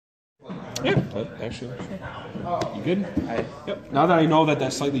Yeah, actually. You good? Yep. Now that I know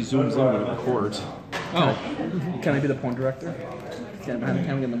that slightly zooms in when it records. Oh. Can I be the porn director? Can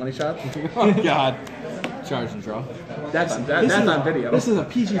I get the money shot? Oh, God. Charge and draw. That's on video. This is a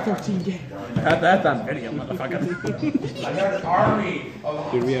PG-13 game. That's on video, motherfucker. I got an army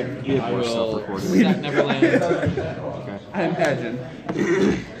of... Dude, we have more stuff recorded. Set Neverland. Okay. I imagine.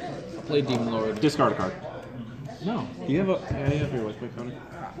 Play Demon Lord. Discard a card. No. Do you have a... Yeah, you have your life point counter.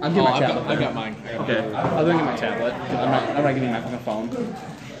 I'm getting my I tablet. got mine. Okay. I'm gonna get my tablet. I'm not getting my phone.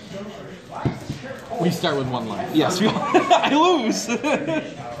 We start with 1 life. Yes, I lose.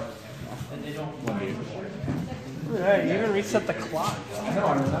 Alright, you even reset the clock.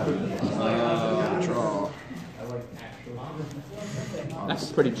 Draw.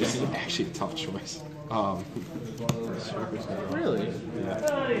 That's pretty This janky. is actually a tough choice. Really?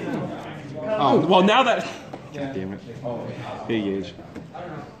 Oh, well, now that... God damn it. Hey, Gage.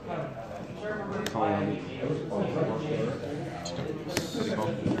 Call on me. What's it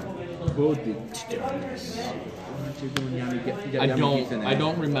called? I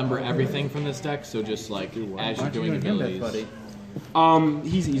don't remember everything from this deck, so just like as you're doing abilities.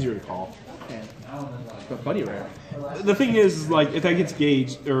 He's easier to call. But Buddy Rare. The thing is, like, if that gets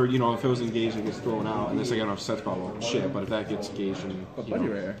gauged, or, you know, if it was engaged and gets thrown out, and this I got enough sets, well, shit, but if that gets gauged and... But Buddy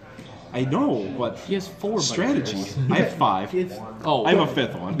Rare. I know, but... He has 4 strategy. I have 5. Oh, I have a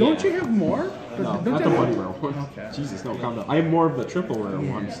 5th one. Don't you have more? No, Don't not you the have- Buddy Rare one. Okay. Jesus, no, calm down. I have more of the triple rare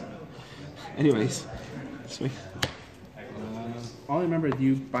ones. Anyways. Sweet. All I remember is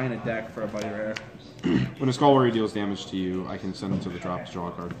you buying a deck for a Buddy Rare. When a Skull Warrior deals damage to you, I can send him to the drop to draw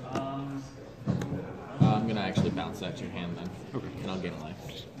a card. I'm gonna actually bounce that to your hand then. Okay. And I'll gain a life.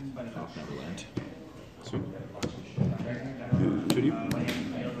 Oh, Neverland. Sweet. Should you?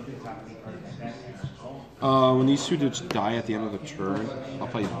 When these two just die at the end of the turn, I'll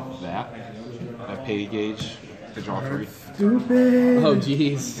play that. I pay gauge to draw 3. Stupid. Oh,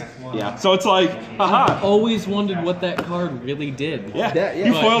 jeez. Yeah, so it's like, haha. Always wondered what that card really did. Yeah, That- yeah.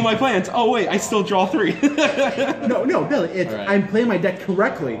 you foiled my plans. Oh wait, I still draw 3. No, Billy. It's Right. I'm playing my deck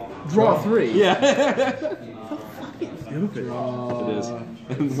correctly. Draw 3. Yeah. Stupid. It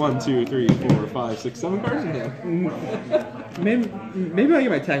is. 1, 2, 3, 4, 5, 6, 7 cards in hand. Maybe I'll get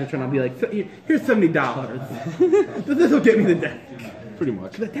my tax return. I'll be like, here's $70. This will get me the deck. Pretty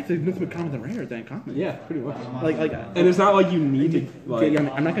much. That deck's more common than rare than common. Yeah, pretty much. Like, And it's not like you need to like.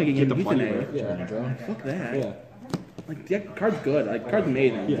 I'm not gonna get the the funny today. rare. Yeah. Fuck that. Yeah. Like, the card's good. Like, card's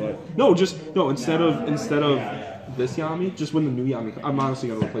amazing. Yeah. But No, instead of this Yami, just when the new Yami. I'm honestly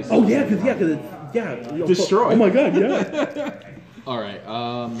gonna replace. oh it. yeah, because Destroy. Oh my god, yeah. All right.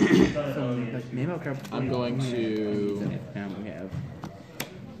 So, like, maybe I'll grab. I'm going to We have.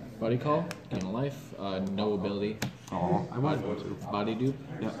 Body Call, gain a life, no ability. Oh, I want to. Body Dupe.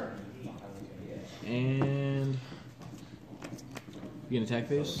 Yeah. And you can attack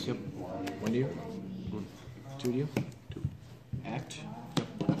phase. Yep. 1 to you. 2 to you. 2. Act.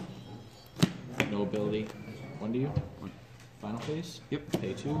 No ability. 1 to you. Final phase. Yep.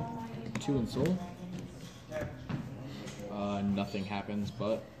 Pay 2. 2 in soul. Nothing happens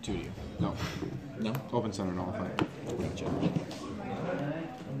but 2 to you. No. No. Open center nullify. Gotcha.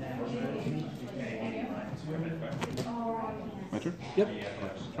 My turn. Yep.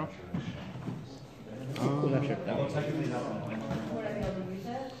 Draw. Pull that shit down.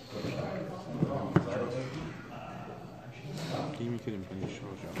 Game couldn't finish.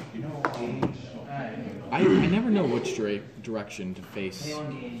 I never know which direction to face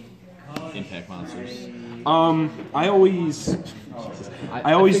impact monsters. I always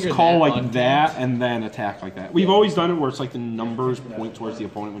figured call that like on that and then attack like that. We've always done it where it's like the numbers point towards the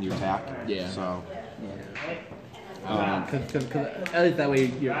opponent when you attack. Yeah. So. Because at least that way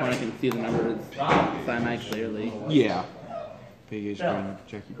your opponent can see the numbers semi clearly. Yeah. Pay gauge going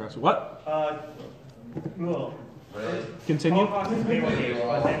Jackie Cross. What? Cool. Continue. Call cost is pay 1 gauge,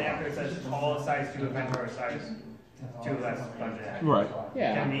 but then after it says call a size 2 event or a size 2 less budget. Right.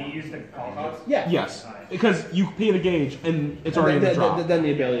 Yeah. Can we use the call cost? Yeah. Yes. Because you pay the gauge and it's already in the drop. Then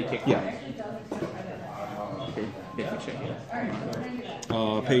the ability kicks Yeah. in. Basic shit,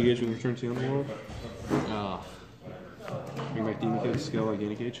 yeah. Pay gauge with return to the underworld. Bring back demon kid skill and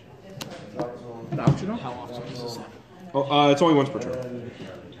gain a gauge. Optional? How often is this? Oh, it's only once per turn.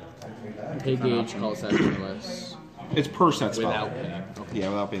 Pay gauge, call size less. It's per set spell. Without paying. Okay. Yeah,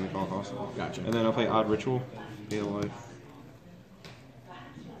 without paying the call cost. Gotcha. And then I'll play odd ritual. Pay a life.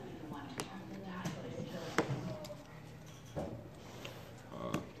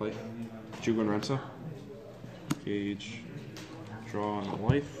 Play Jugo and Rensa. Gauge. Draw on a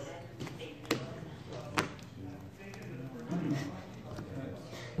life.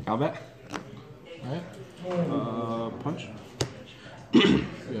 Combat. Alright. Punch.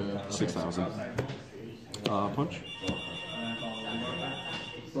 Yeah. 6,000. Punch.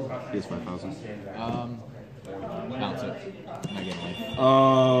 He has 5,000. Bounce it. Am I getting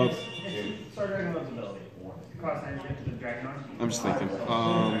life? Star Dragon loves ability. Cross entry to the Dragon Arm. I'm just thinking.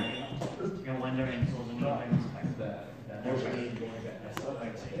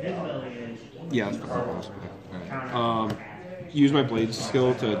 Yeah, that's possible. Use my blade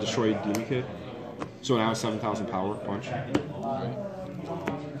skill to destroy Demon Kid. So now 7,000 power. Punch. Alright.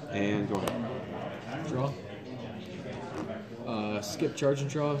 And go ahead. Draw. Skip, charge, and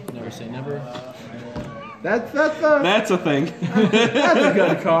draw. Never say never. That's That's a thing. a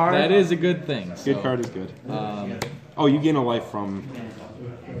good card. That is a good thing. So, Good card is good. Um, Oh, you gain a life from.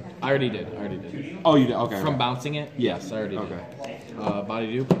 I already did. Oh, you did. Okay. From okay. bouncing it? Yes, I already did. Okay. Body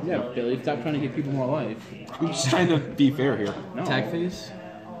do? Yeah, Billy, stop trying to give people more life. I'm just trying to be fair here. No. Attack phase?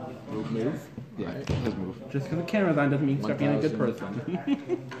 Move? Yeah, Alright. his move. Just because the camera's on doesn't mean you stop being a good 1,000.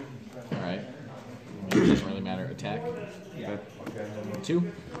 person. Alright. It doesn't really matter. Attack. Okay.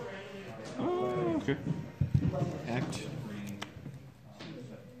 2. Okay. Act.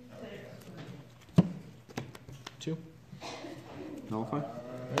 2. Nullify.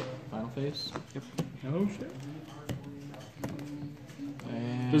 Right. Final phase. Yep. Oh shit.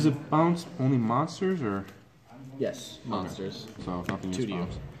 And Does it bounce only monsters or? yes, monsters. So nothing. 2 to you.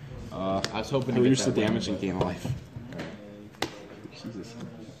 I I was hoping to reduce get the that damage win, and gain a life. but- Jesus.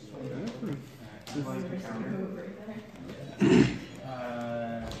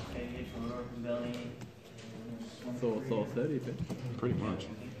 So 30, bitch. Pretty much.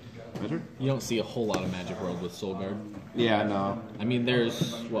 Better? You don't see a whole lot of Magic World with Soul Guard. Yeah. No. I mean,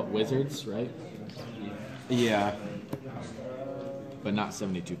 there's, what, wizards, right? Yeah. But not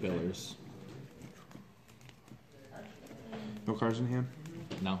 72 pillars. No cards in hand.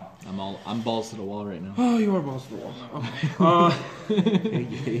 No, I'm balls to the wall right now. Oh, you are balls to the wall. Okay.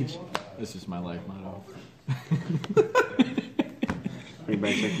 Engage. This is my life motto. Bring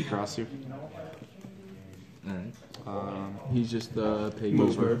back Checky Cross here. Alright. Um, He's just the pig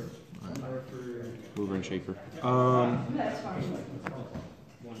Mover. mover. Mover and Shaker.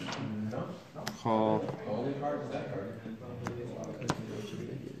 Call.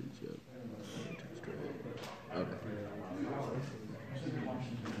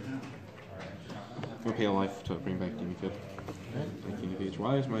 I'll pay a life to bring back Demon Kid. Thank you, Engage.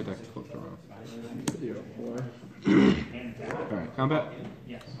 Why is my deck flipped around? Alright, combat.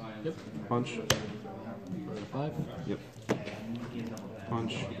 Yep. Punch. 5. Yep.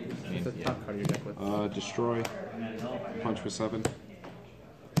 Punch. It's the top card of your deck with. Destroy. Punch for 7.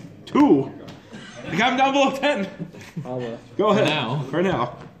 2! I got him down below 10! Go ahead. now. For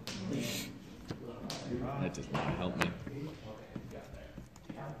now. That does not help me.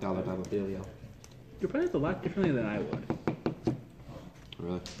 Dollar billion. You play this a lot differently than I would.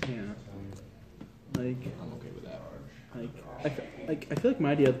 Really? Yeah. Like, I'm okay with that. I feel like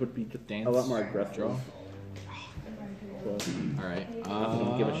my ideas would be just Dance. a lot more aggressive. Draw. But Alright. I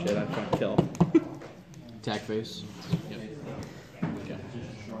don't give a shit. I'm trying to kill. Attack phase. Yep. Okay.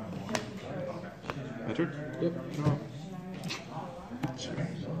 My turn? Yep.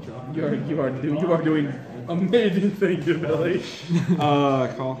 You are doing amazing things, Billy.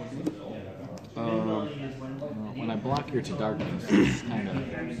 Call. When I block your to darkness, it's kind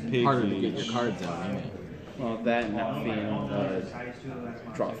of harder to get your cards out, ain't it? Well, that and not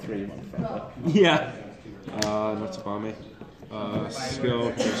being draw 3, motherfucker. Yeah. Not to bomb me.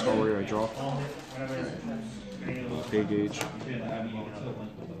 Skill, Skull Warrior, I draw. Pay gauge.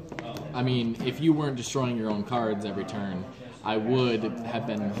 I mean, if you weren't destroying your own cards every turn, I would have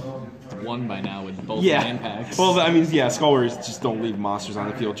been won by now with both Yeah. land packs. Well, I mean, yeah, Skull Warriors just don't leave monsters on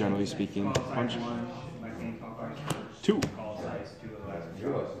the field, generally speaking. Punch. 2.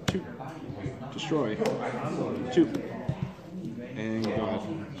 2. Destroy. 2. And go ahead.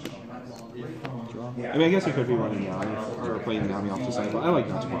 I mean, I guess I could be running Nami, or playing Nami off the side, but I like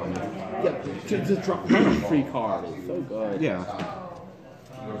not to bomb it. Yeah, just draw a free card. It's so good. Yeah.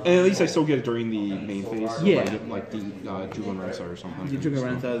 And at least I still get it during the main phase. Yeah. Like the Jubilant Rensa or something. You took a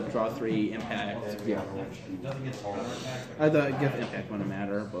run to draw 3, impact. Yeah. I guess impact wouldn't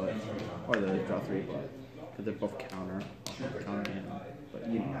matter, but or the draw 3, but because they're both counter and but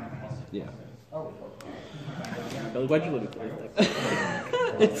you know. Yeah. Billy, why'd you let me play this deck?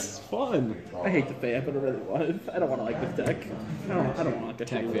 It's fun. I hate to say it, but it really was. I don't want to like this deck. I don't want to like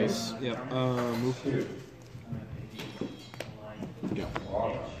Attack phase. Yeah. Move here. Go.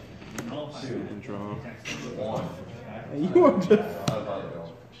 And draw. You are just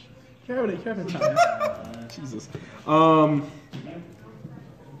you're having time. Jesus.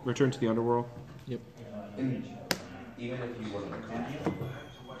 Return to the underworld. Yep.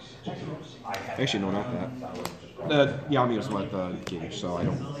 Actually, no, not that. Yami was what the gauge, so I'm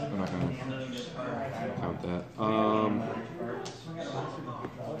not gonna count that. I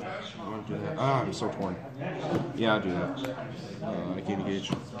want to do that. I'm so torn. Yeah, I'll do that. I can't engage.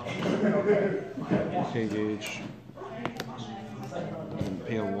 Can't engage. And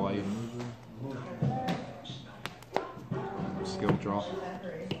pale life. Skill draw.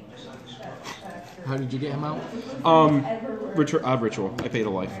 How did you get him out? Ritual. I paid a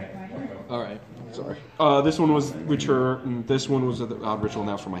life. All right. Sorry. This one was return. This one was the odd ritual.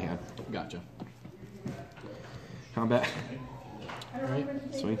 Now for my hand. Gotcha. Combat. All right.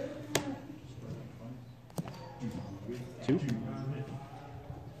 Swing. 2.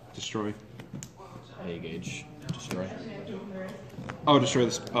 Destroy. A gauge. Destroy. Oh, destroy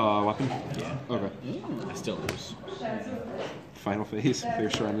this weapon? Yeah. Okay. I still lose. Final phase. Clear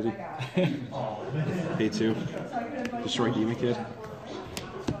Serenity. Pay 2. Destroy Demon Kid.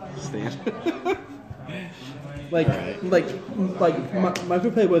 Stand. Like my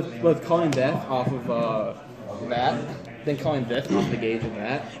group play was calling death off of that, then calling death off the gauge of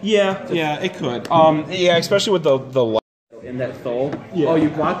that. Yeah, it could. Yeah, especially with the light In that soul. Yeah. Oh, you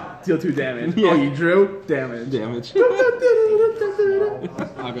blocked, deal 2 damage. Yeah. Oh, you drew, damage. damage.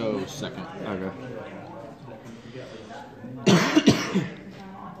 I'll go second. Okay.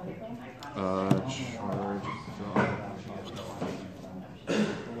 Charge.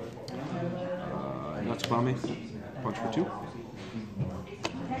 Nuts upon me. Punch for 2.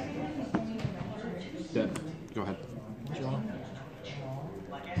 Dead. Go ahead. Draw.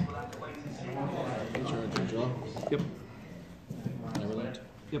 Charge and draw. Yep. Neverland.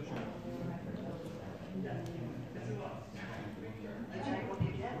 Yep.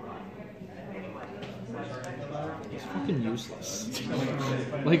 It's fucking useless.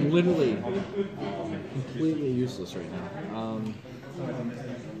 Like literally, completely useless right now.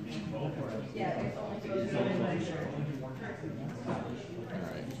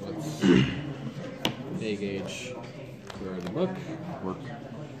 Alright, let's A gauge for the book. Work.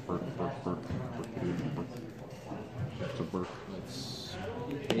 To work. Let's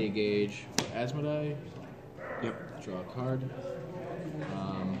A gauge for Asmodee. Yep. Draw a card.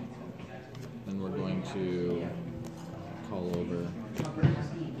 Then we're going to call over.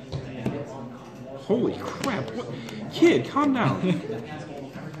 Holy crap! What? Kid, calm down.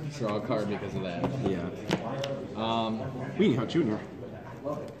 Draw a card because of that. Yeah. Weenie Hut Jr.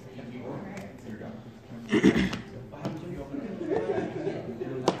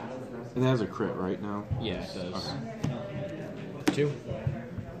 And that has a crit right now. Yeah, it does. Okay. 2.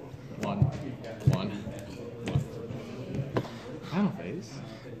 1. Final phase.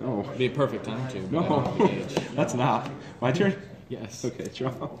 No. Be a perfect time to. but I don't No. have the gauge. That's not. My turn? Yes. Okay,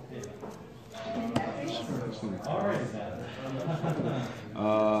 draw.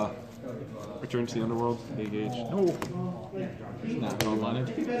 Return to the underworld. A gauge. No. Not what you wanted.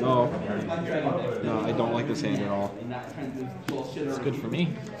 No. No, I don't like this hand at all. It's good for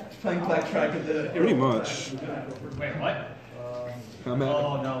me. Pretty much. Wait, what? Combat.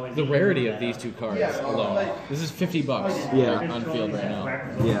 Oh, no. The rarity of these 2 cards alone. This is $50 Yeah. on field right now.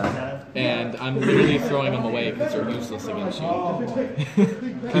 Yeah. And I'm literally throwing them away because they're useless against you.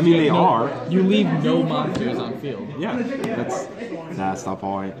 I mean, they are. You leave no monsters on field. Yeah. That's the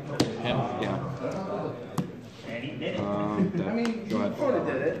point. Him. Yeah. And he did it. Go ahead. Sort of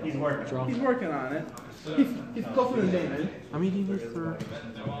did it. He's working. Draw. He's working on it. He's close to the damage. I mean, he needs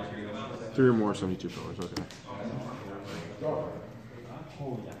 3 or more 72 pillars. Okay.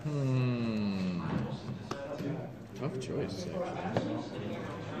 Tough choice, actually.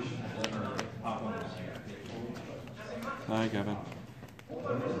 Hi, Kevin.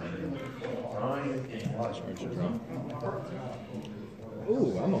 Charge and draw.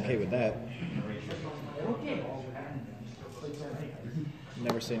 Ooh, I'm okay with that.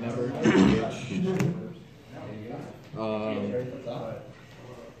 Never say never.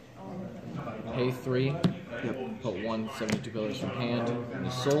 Pay 3. Yep. Put 1 72 pillars from hand in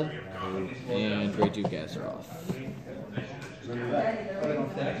his soul. And Grey Duke Azeroth.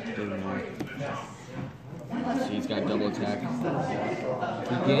 So he's got double attack.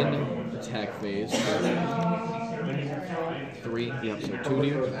 Begin attack phase. 3. Yep. So 2 to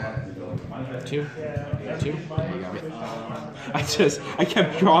you. 2. 2. Yeah, you got me. I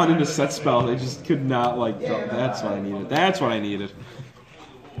kept drawing into set spells. I just could not, like, draw. That's what I needed. That's what I needed.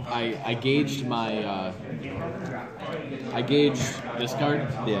 I gauged my I gauged this card,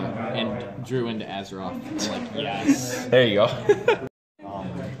 Yeah. and drew into Azeroth. I'm like, yes. There you go.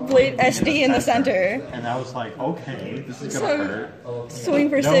 Blade SD in the center. And I was like, okay, this is So- gonna hurt. Swing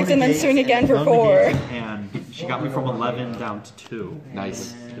for No 6 and then negates, swing again for no 4. negates, and she got me from 11 down to 2.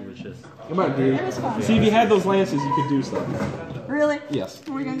 Nice. It was just. Come on, dude. It was fun. See, if you had those lances, you could do stuff. Really? Yes.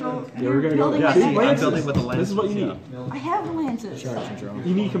 We're gonna go. Yeah, we're gonna go. building Yeah, my See, see, deck. I'm lances. building with the lances. This is what you need. yeah. I have the lances.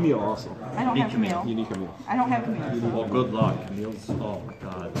 You need Camille also. I don't have Camille. You need Camille. I don't have Camille. Well, good luck. Camille's. Oh my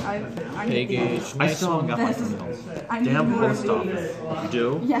god. I Pay need gauge. I Nice still haven't got my This is- Camille's. I need Damn more of post office. You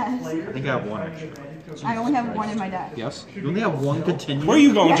do? Yes. I think I have one extra. I only have one in my deck. Yes. You only have one continue? Where are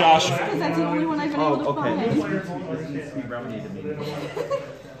you going, Josh? Because that's the only one I've been able to Oh, okay. find.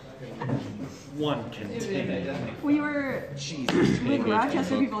 One continue. We were with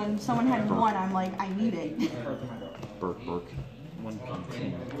Rochester people and someone had one. I'm like, I need it. Burke. One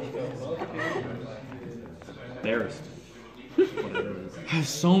continue. There's. I have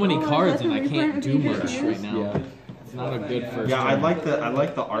so many Oh, cards that's and a I can't reprint do of much Pikachu? right now. Yeah. It's not a good first Yeah, I turn. like the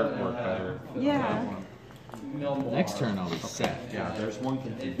artwork better. Yeah. Next turn I'll be set. Yeah, there's one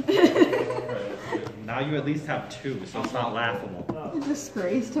continue. Now you at least have 2, so it's not laughable. A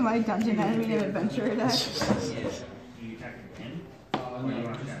disgrace to my Dungeon Enemy and Adventure deck.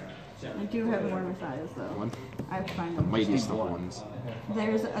 I do have more Messiahs though. One. I have to find them. Mighty stuff ones.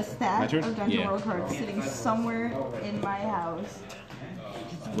 There's a stack turn? of Dungeon Yeah. World cards sitting somewhere in my house.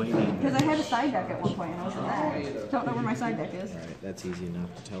 Waiting. Because I had a side deck at one point and I was like, ah, don't know where my side deck is. Alright, that's easy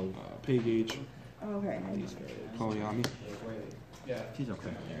enough to tell. Pay gauge. Okay. Polyami. He's okay.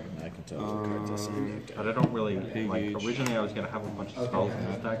 I can tell the cards I see. But I don't really, like, gauge. originally I was gonna have a bunch of spells in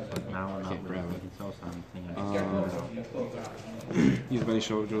this deck, but now I'm not Can't really grab it. making spells on anything. I just Use Benny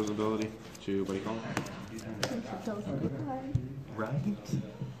Shoujo's ability to, what do you call it? Right?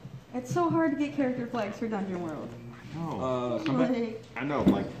 It's so hard to get character flags for Dungeon World. Come back. Like, I know,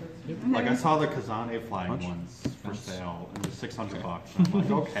 like I saw the Kazane flag ones for sale, and it was $600. I'm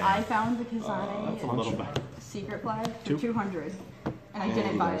like, okay, I found the that's a Kazane little bit. secret flag for 200, and I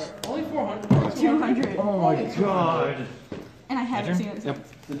didn't buy it. Only 400. 200, Oh my god! and I haven't seen it since.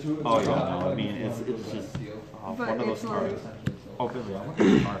 Oh yeah, no, I mean it's just But one of those it's like- cards. Oh Billy, I want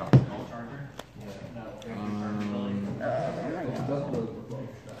the card off.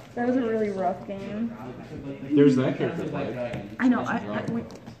 That was a really rough game. There's that character flag. I know.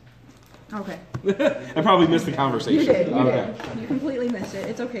 Okay. I probably missed the conversation. You did. You Okay. did. You completely missed it.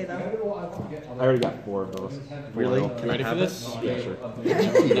 It's okay though. I already got 4 of those. Really? You ready for this? Yeah, sure.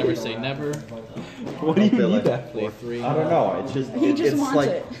 Never say never. What do you Billy. need that Play for? 3. I don't know. It's just He just it's wants like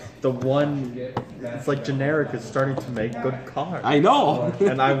it. the one. It's like generic is starting to make good cards, I know.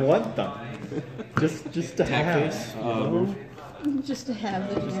 and I want them. Just to Attack have. face. Just to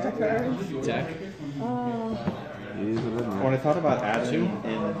have the generic cards. Attack. When I thought about adding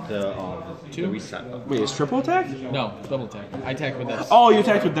in the reset, Wait, is triple attack? No, double attack. I attack with this. Oh, you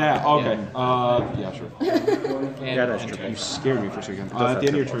attacked with that. Okay. Yeah, sure. And, yeah, that's and true. You scared me for a second. At the end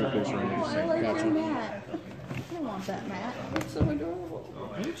of your turn, please surrender. I like your mat. I want that mat. It's so adorable.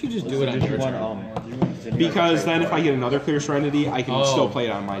 Why don't you just do it on did your you want turn? Because then if I get another clear serenity, I can still play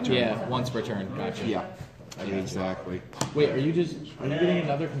it on my turn. Yeah, once per turn. Gotcha. Yeah. Exactly. Wait, are you getting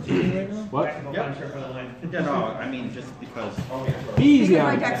another continue right now? What? Yeah, no, I mean just because. Easy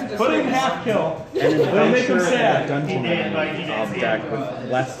My on deck's a Put it in disgrace. half kill. And an make him adventure sad. and a dungeon He did, but he didn't see it. deck with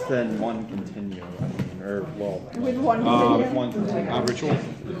less than one continue. I mean, or well, With one with continue. one continue. Ritual.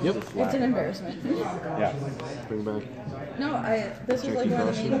 Yep. It's an embarrassment. Yeah. Bring back. No, this was like one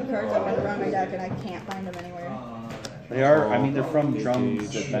of the main cards I went around my deck and I can't find them anywhere. They are. I mean, they're from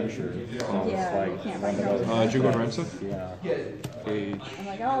Drum's Adventure. So Yeah, you it's can't like find one of those. Jugo Rensa? Yeah. Page. I'm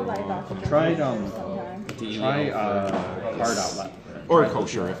like, I'll buy Dr. Tried sometime. Try Card Outlet. Or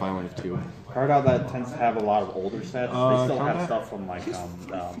kosher if I only have 2. Card Outlet tends to have a lot of older sets. They still have combat? stuff from like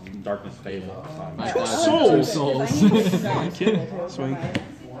Darkness Fable. My Two God, souls! 2 souls. Swing.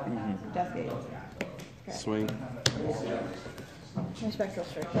 Death Gate. Swing. My Spectral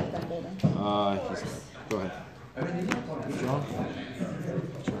Strike deck I'm building. He's dead. Go ahead. Draw.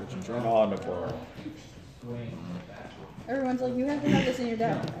 Charge and draw. On the board. Everyone's like, you have to have this in your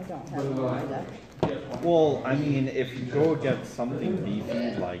deck. I don't have it in my deck. Well, I mean, if you go against something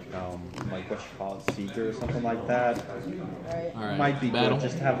beefy like what you call it, Seeger or something like that, Right? Alright. might be Battle. good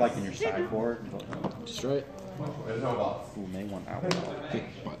just to have like in your sideboard. Destroy it. Ooh, may want out.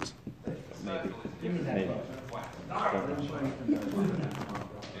 But. Maybe. Maybe.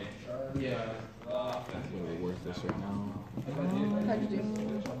 Really worth this right now. How'd you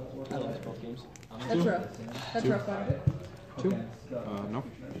do? I lost both games. That's rough. That's rough one. 2. No.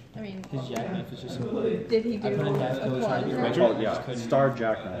 I I mean, His jackknife is just so did he do I put in that a code quad? My turn? turn? Oh yeah, star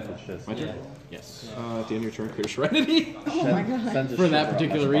jackknife. It's just My turn? Yes. At the end of your turn, create a Serenity. Oh my god. sends a For that shiver up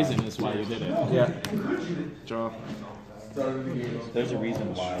particular my reason spine. is why you did it. Yeah. Draw. There's a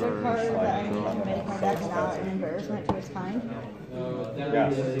reason why. The card It's that I like, need to make my deck is not an embarrassment to its kind.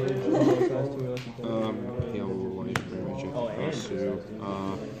 yes. Hail Life, very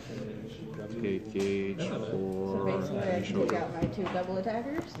much. Take gauge So for. basically, I can take out my 2 double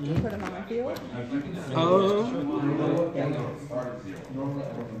attackers, put them on my field.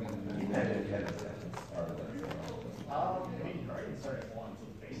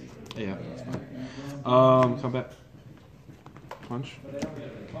 Yeah, that's fine. Combat. Punch.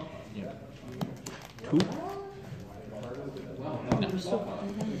 Yeah. 2. I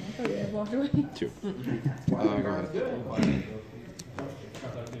thought you had walked away. 2. Go ahead.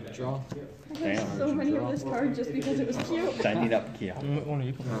 Draw. I have so many of this card just because it was cute. Standing up, Kia. One of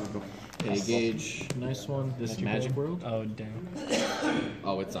you. A gauge. Nice one. This Magic World. Oh damn.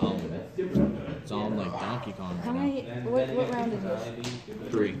 Oh, it's on like Donkey Kong. How Right many? What round is this?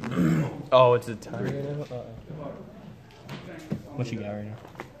 3. Oh, it's a tie right now. What you got right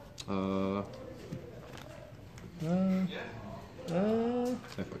now? I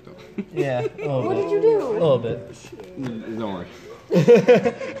fucked up. Yeah. A little What bit. did you do? A little bit. Don't worry.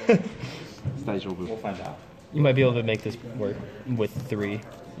 It's deja vu. We'll find out. You might be able to make this work with 3.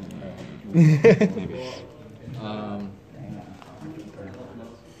 Maybe. How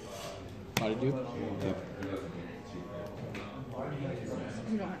did you? Yep.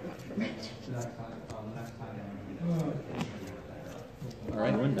 You don't have much for me. All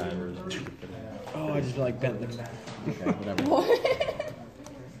right. Wind divers. Oh, I just like bent them. Okay, whatever.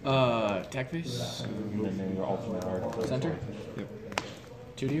 What? Attack face. And then your ultimate art. Center. Yep.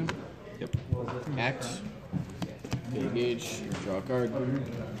 2 to you. Yep. Act. Pay gauge. Draw a card.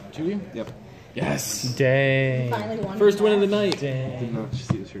 2 to you. Yep. Yes. Dang. Finally won. First win of the night. Dang. Did not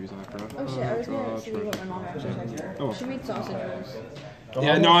see the series after. Oh shit, I was gonna see what my mom actually texted. Oh. She made sausage rolls.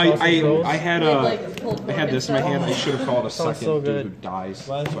 Yeah, no, I had With, like, pulled I had pork this in and my hand. I stuff. should have called a Sounds second so dude who good. dies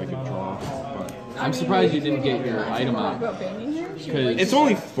so I could draw. But I'm surprised you didn't get your item out. About banging her? She was Because like, it's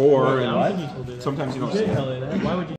only 4, and sometimes you don't see it. Why would you?